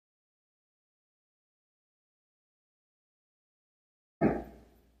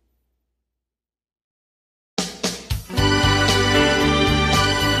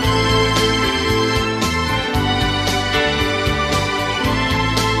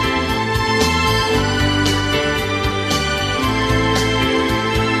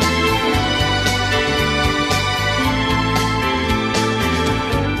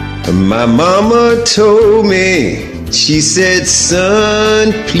My mama told me, she said,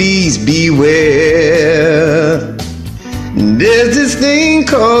 son, please beware. There's this thing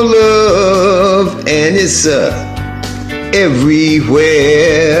called love, and it's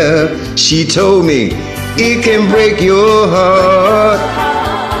everywhere. She told me it can break your heart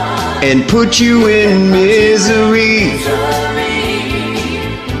and put you in misery.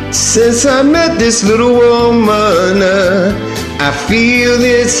 Since I met this little woman, I feel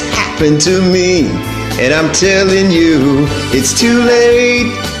it's happened to me. And I'm telling you, it's too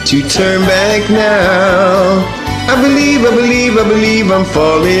late to turn back now. I believe I'm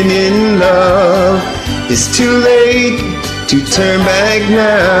falling in love. It's too late to turn back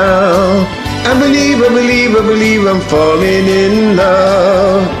now. I believe I'm falling in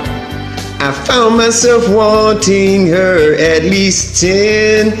love. I found myself wanting her at least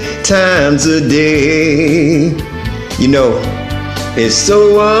 10 times a day. You know, it's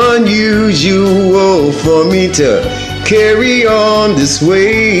so unusual for me to carry on this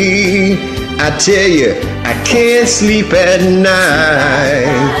way. I tell you, I can't sleep at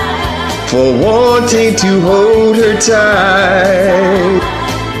night for wanting to hold her tight.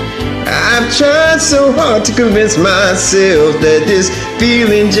 I've tried so hard to convince myself that this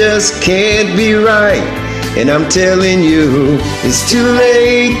feeling just can't be right. And I'm telling you, it's too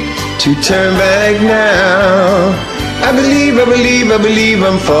late to turn back now. I believe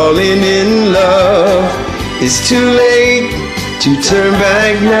I'm falling in love. It's too late to turn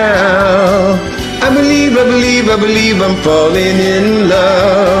back now. I believe I'm falling in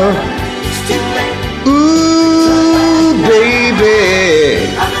love. Ooh, baby.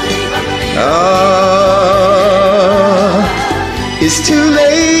 Oh, it's too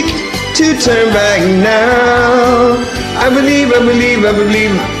late to turn back now. I believe.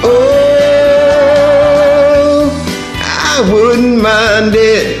 Oh, I wouldn't mind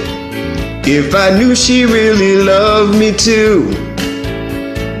it if I knew she really loved me too.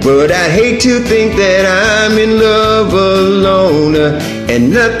 But I hate to think that I'm in love alone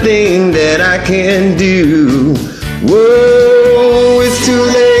and nothing that I can do. Whoa, it's too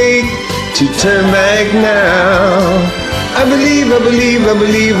late to turn back now. I believe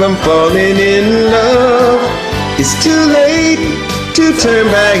I'm falling in love. It's too late to turn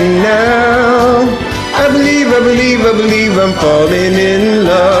back now. I believe I'm falling in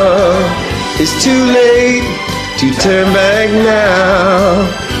love. It's too late to turn back now.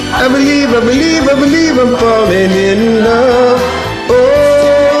 I believe I'm falling in love.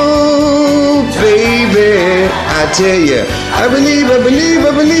 Oh, baby, I tell you, I believe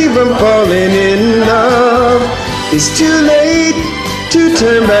I'm falling in love. It's too late to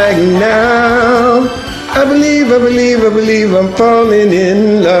turn back now. I believe I'm falling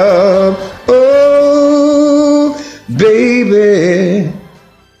in love. Oh, baby.